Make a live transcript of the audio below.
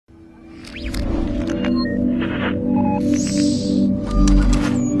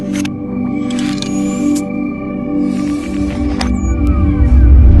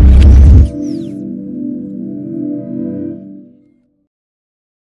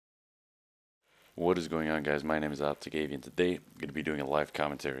What is going on, guys? My name is OpTic Avey, and today I'm going to be doing a live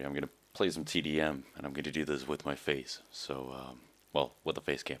commentary. I'm going to play some TDM, and I'm going to do this with my face. So, well, with the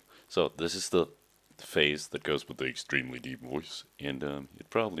FaceCam. So, this is the phase that goes with the extremely deep voice, and it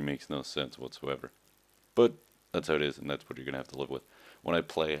probably makes no sense whatsoever. But that's how it is, and that's what you're going to have to live with. When I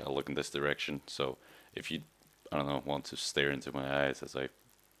play, I look in this direction, so if you, I don't know, want to stare into my eyes as I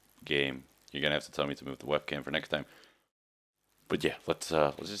game, you're going to have to tell me to move the webcam for next time. But yeah, let's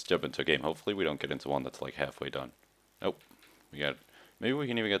just jump into a game. Hopefully we don't get into one that's like halfway done. Nope. Maybe we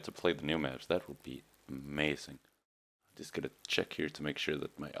can even get to play the new maps. That would be amazing. Just gotta check here to make sure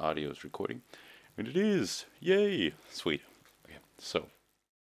that my audio is recording. And it is! Yay! Sweet. Okay, so.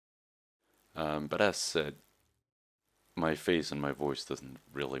 But as said, my face and my voice doesn't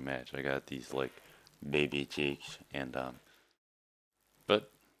really match. I got these like baby cheeks and but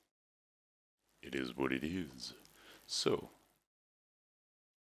it is what it is. So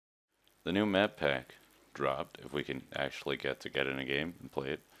the new map pack dropped, if we can actually get in a game and play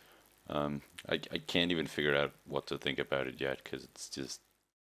it. I can't even figure out what to think about it yet, because it's just,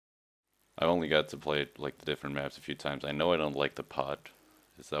 I've only got to play it, like the different maps a few times. I know I don't like the pod.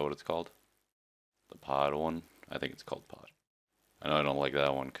 Is that what it's called? The pod one? I think it's called pod. I know I don't like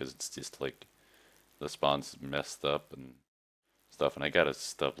that one, because it's just like, the spawn's messed up and stuff, and I gotta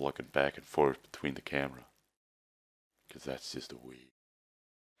stop looking back and forth between the camera, because that's just a weird.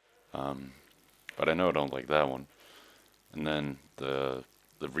 But I know I don't like that one. And then the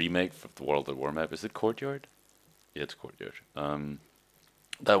remake of the World at War map, is it Courtyard? Yeah, it's Courtyard.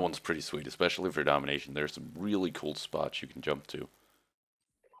 That one's pretty sweet, especially for domination. There's some really cool spots you can jump to.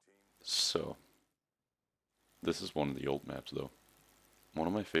 So, this is one of the old maps though. One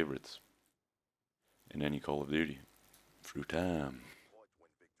of my favorites in any Call of Duty. Through time.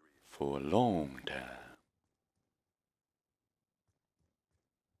 For a long time.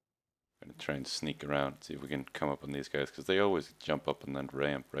 Gonna try and sneak around, see if we can come up on these guys, because they always jump up and then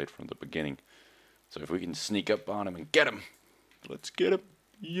ramp right from the beginning. So if we can sneak up on him and get him, let's get him.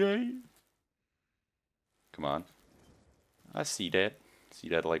 Yay! Come on. I see that. See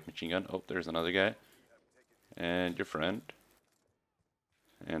that light machine gun? Oh, there's another guy. And your friend.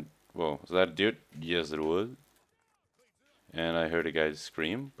 And, whoa, was that a dude? Yes, it was. And I heard a guy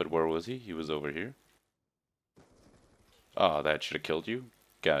scream, but where was he? He was over here. Oh, that should have killed you.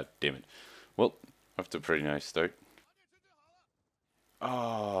 God damn it. Well, after a pretty nice start.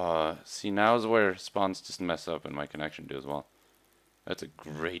 Ah, see, now is where spawns just mess up and my connection do as well. That's a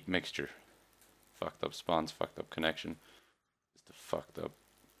great mixture. Fucked up spawns, fucked up connection. Just a fucked up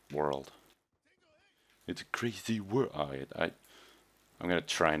world. It's a crazy world. Oh, I'm gonna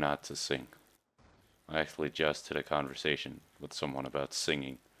try not to sing. I actually just had a conversation with someone about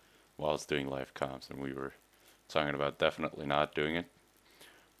singing while I was doing live comms, and we were talking about definitely not doing it.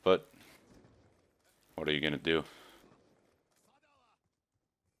 But what are you gonna do?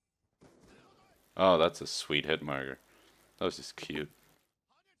 Oh, that's a sweet hit marker. That was just cute.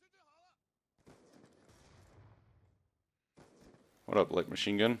 What up, light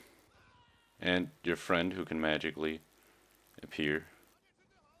machine gun? And your friend who can magically appear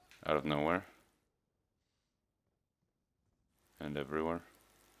out of nowhere and everywhere.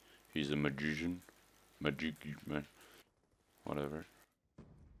 He's a magician. Man. Whatever.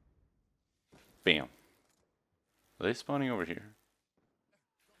 Bam. Are they spawning over here?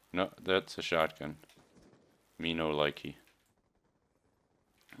 No, that's a shotgun. Me no likey.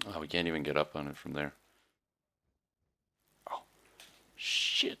 Oh, we can't even get up on it from there. Oh.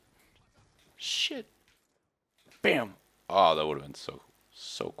 Shit. Shit. Bam. Oh, that would have been so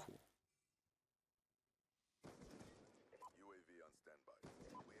cool.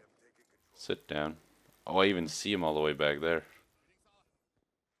 Sit down. Oh, I even see him all the way back there.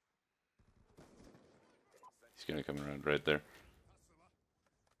 He's gonna come around right there.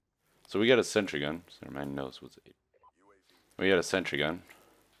 So we got a sentry gun. So my nose was 8. We got a sentry gun,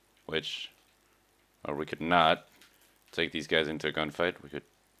 which, or we could not take these guys into a gunfight. We could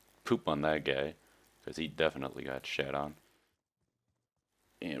poop on that guy, because he definitely got shat on.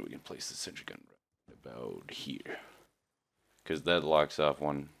 And we can place the sentry gun right about here, because that locks off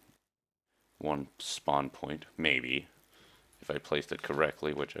one spawn point, maybe, if I placed it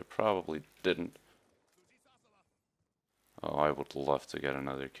correctly, which I probably didn't. Oh, I would love to get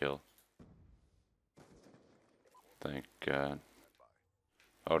another kill. Thank God.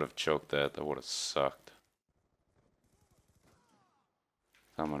 I would have choked that. That would have sucked.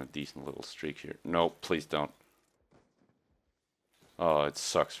 I'm on a decent little streak here. Nope, please don't. Oh, it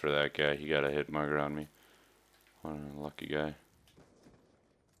sucks for that guy. He got a hit marker on me. What a lucky guy.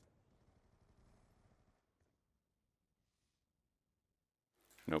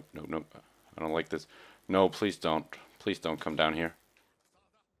 Nope, nope, nope. I don't like this. No, please don't. Please don't come down here.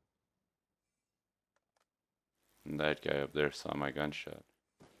 And that guy up there saw my gunshot.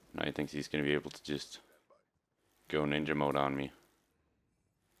 Now he thinks he's going to be able to just go ninja mode on me.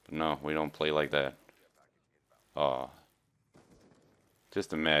 But no, we don't play like that. Aw.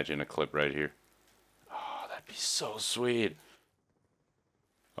 Just imagine a clip right here. Oh, that'd be so sweet.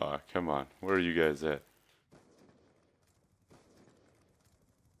 Aw, come on. Where are you guys at?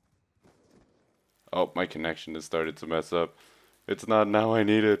 Oh, my connection has started to mess up. It's not now I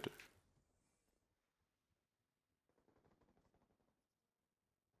need it.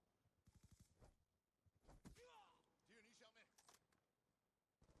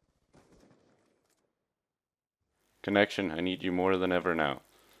 Connection, I need you more than ever now.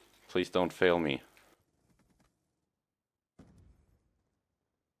 Please don't fail me.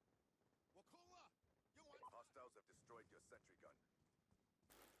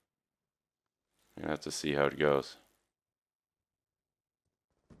 I have to see how it goes.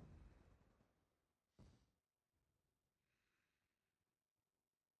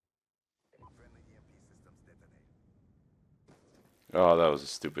 Oh, that was a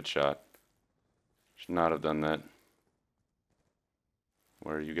stupid shot. Should not have done that.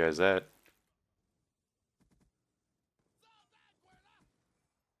 Where are you guys at?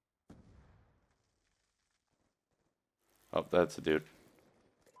 Oh, that's the dude.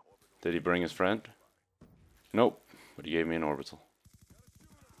 Did he bring his friend? Nope, but he gave me an orbital.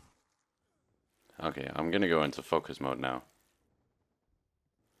 Okay, I'm gonna go into focus mode now.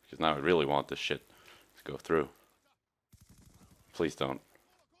 Because now I really want this shit to go through. Please don't.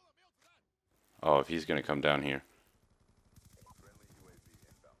 Oh, if he's gonna come down here.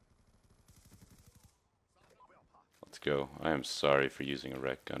 Let's go. I am sorry for using a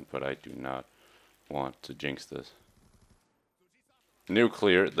rec gun, but I do not want to jinx this.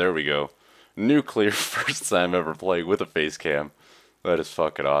 Nuclear, there we go. Nuclear, first time ever playing with a face cam. That is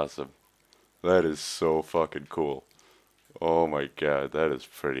fucking awesome. That is so fucking cool. Oh my god, that's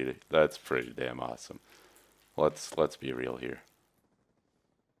pretty damn awesome. Let's be real here.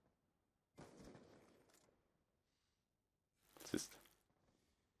 Just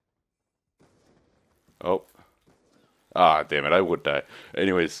oh. Ah, damn it, I would die.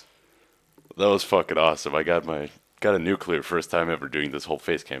 Anyways, that was fucking awesome. I got a nuclear first time ever doing this whole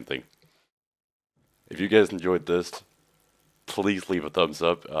face cam thing. If you guys enjoyed this, please leave a thumbs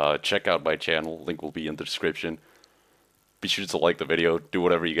up. Check out my channel. Link will be in the description. Be sure to like the video. Do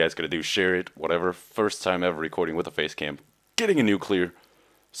whatever you guys gotta do. Share it. Whatever. First time ever recording with a face cam. Getting a nuclear.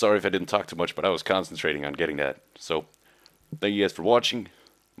 Sorry if I didn't talk too much, but I was concentrating on getting that. So, thank you guys for watching.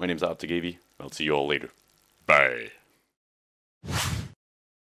 My name's OpTic Avey. I'll see you all later. Bye.